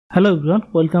Hello everyone,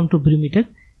 welcome to BrimiTech.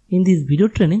 In this video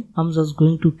training, I'm just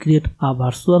going to create a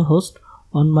virtual host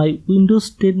on my Windows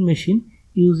 10 machine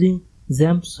using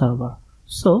XAMPP server.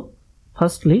 So,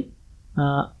 firstly,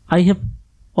 I have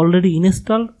already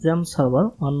installed XAMPP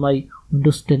server on my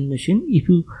Windows 10 machine. If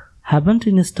you haven't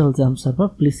installed XAMPP server,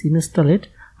 please install it.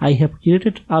 I have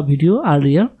created a video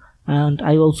earlier and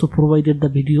I also provided the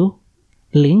video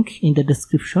link in the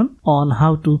description on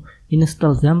how to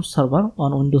install XAMPP server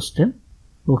on Windows 10.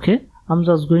 Okay, I'm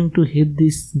just going to hit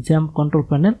this XAMPP control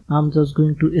panel. I'm just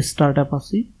going to start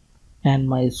Apache and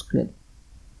MySQL.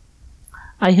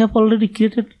 I have already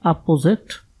created a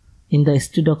project in the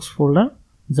htdocs folder.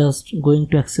 Just going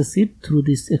to access it through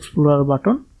this Explorer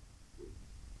button.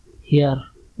 Here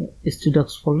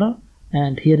htdocs folder,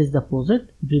 and here is the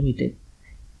project BrimiTech.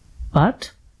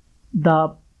 But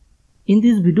in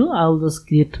this video I will just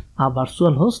create a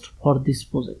virtual host for this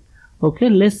project. Okay,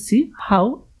 let's see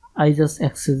how I just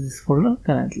access this folder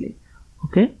currently.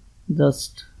 Okay,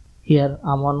 just here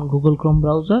I'm on Google Chrome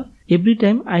browser. Every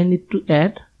time I need to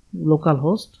add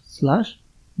localhost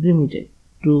 / BrimiTech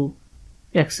to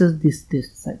access this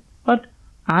test site, but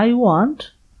I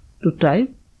want to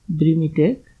type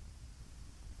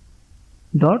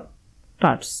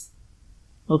BrimiTech.tarts.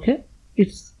 Okay,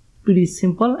 it's pretty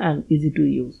simple and easy to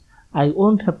use. I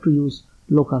won't have to use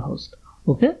localhost.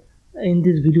 Okay, in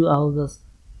this video I will just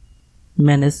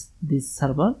manage this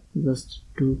server just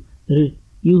to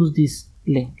use this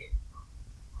link.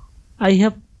 I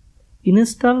have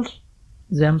installed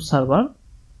XAMPP server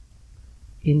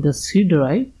in the C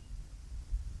drive.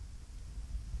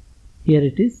 Here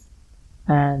it is,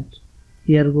 and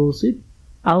here goes it.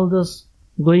 I'll just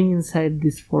going inside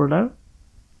this folder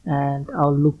and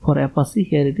I'll look for Apache.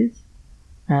 Here it is,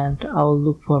 and I'll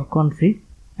look for config,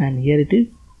 and here it is.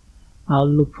 I'll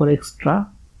look for extra.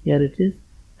 Here it is.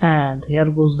 And here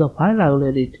goes the file. I will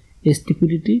edit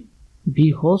http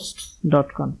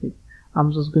bhosts.config.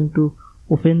 I'm just going to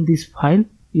open this file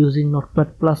using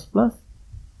Notepad++,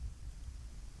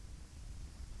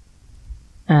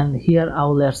 and here I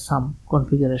will add some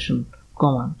configuration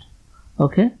command.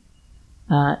 Okay,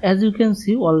 as you can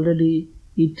see already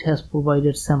it has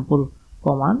provided sample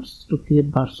commands to create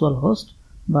virtual host,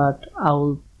 but I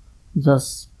will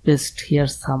just paste here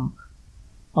some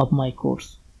of my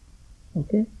codes.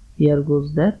 Okay, here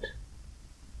goes that.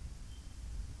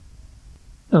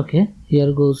 Okay,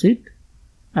 here goes it,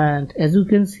 and as you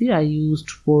can see I used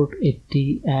port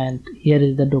 80, and here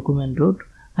is the document root.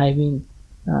 I mean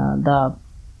the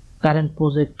current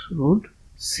project root,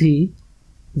 C,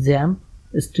 XAMPP,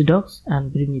 htdocs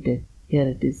and BrimiTech. Here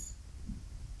it is.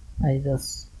 I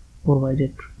just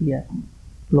provided here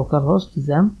localhost,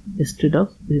 XAMPP,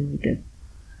 htdocs, BrimiTech,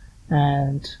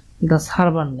 and the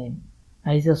server name.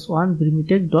 I just want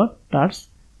BrimiTech.tarts,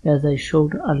 as I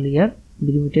showed earlier,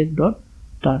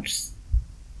 BrimiTech.tarts.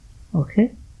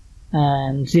 Okay,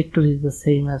 and directory is the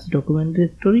same as document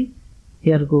directory.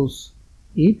 Here goes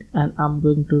it, and I'm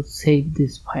going to save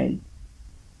this file.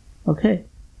 Okay,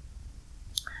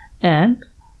 and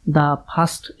the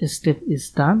first step is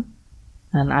done,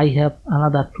 and I have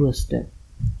another 2 steps.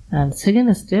 And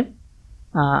second step,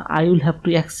 I will have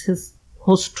to access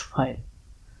host file,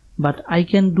 but I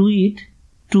can do it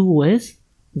 2 ways.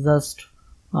 Just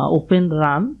open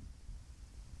run,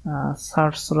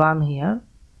 search run here,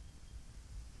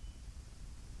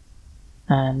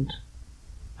 and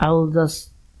I will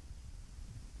just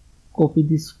copy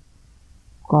this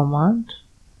command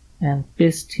and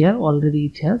paste here. Already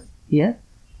it has here,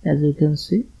 as you can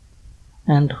see,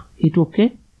 and hit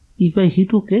OK. If I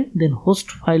hit OK, then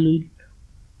host file will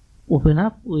open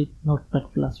up with Notepad++.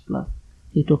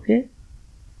 Hit OK,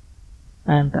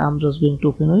 and I'm just going to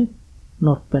open with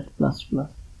Notepad++.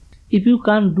 If you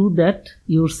can't do that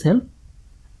yourself,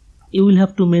 you will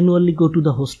have to manually go to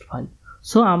the host file.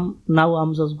 So I'm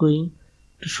just going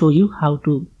to show you how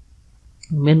to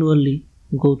manually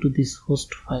go to this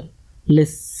host file.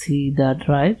 Let's see the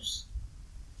drives.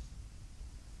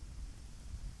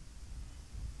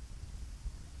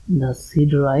 The C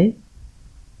drive,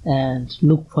 and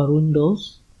look for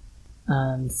Windows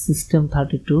and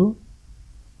System32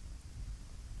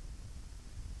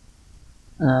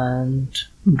 and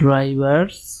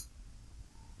drivers,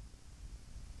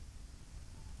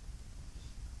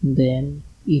 then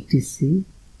etc,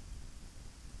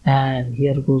 and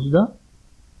here goes the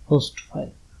host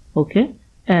file. Okay,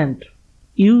 and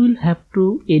you will have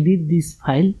to edit this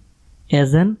file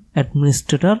as an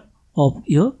administrator of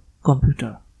your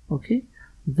computer. Okay,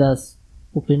 just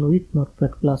open with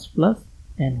Notepad++,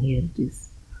 and here it is.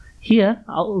 Here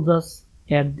I will just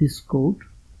add this code.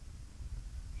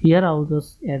 Here I will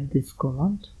just add this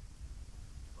command,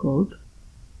 code.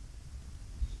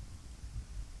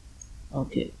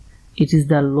 Okay, it is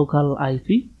the local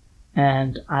IP,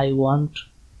 and I want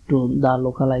to the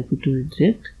local IP to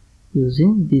redirect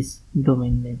using this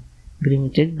domain name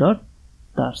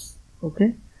BrimiTech.tars.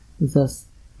 Okay, just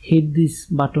hit this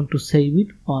button to save it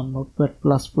on Notepad++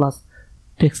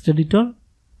 text editor.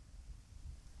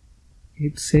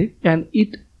 Hit save, and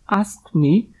it asks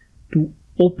me to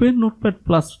open Notepad++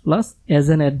 as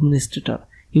an administrator.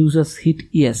 You just hit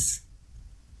yes.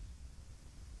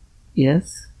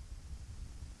 Yes,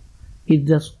 it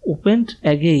just opened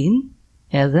again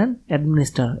as an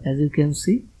administrator. As you can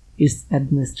see, it's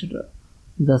administrator.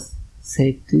 Just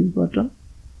save this button.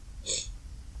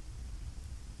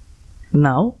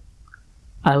 Now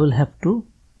I will have to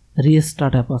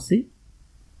restart Apache.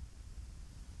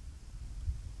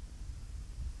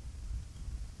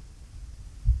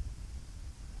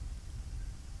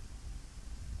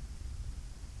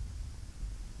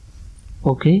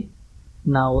 Okay,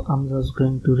 now I'm just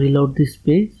going to reload this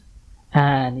page,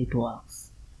 and it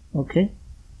works. Okay,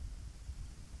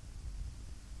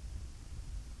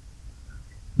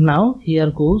 now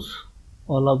here goes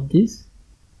all of this,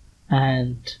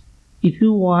 and if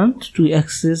you want to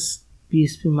access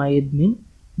PHP MyAdmin,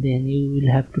 then you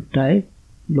will have to type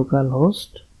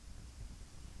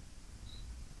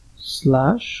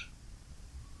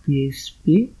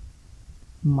localhost/PHP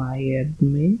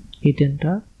MyAdmin, hit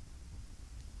enter.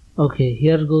 Okay,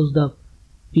 here goes the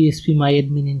PHP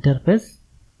MyAdmin interface,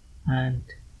 and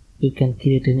you can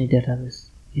create any database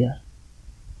here.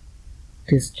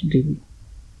 TestDB,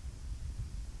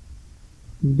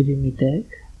 BrimiTech,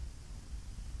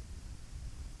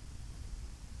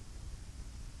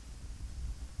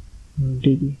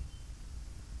 DB.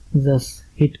 Just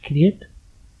hit create.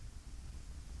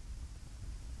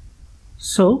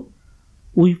 So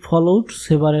we followed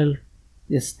several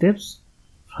steps.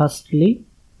 Firstly,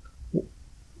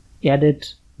 added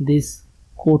this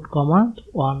code command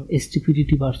on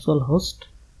stpdt virtual host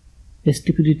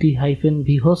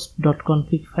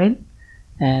stpdt-vhost.config file,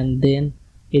 and then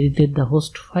edited the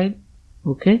host file.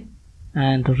 Okay,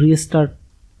 and restart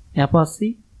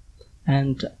Apache,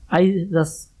 and I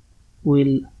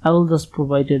will just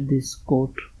provided this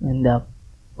code in the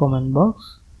comment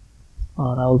box,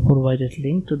 or I will provide a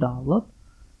link to download.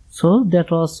 So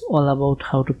that was all about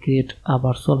how to create a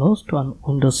virtual host on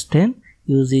Windows 10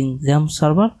 using XAMPP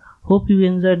server. Hope you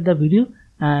enjoyed the video,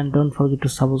 and don't forget to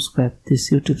subscribe this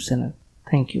YouTube channel.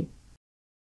 Thank you.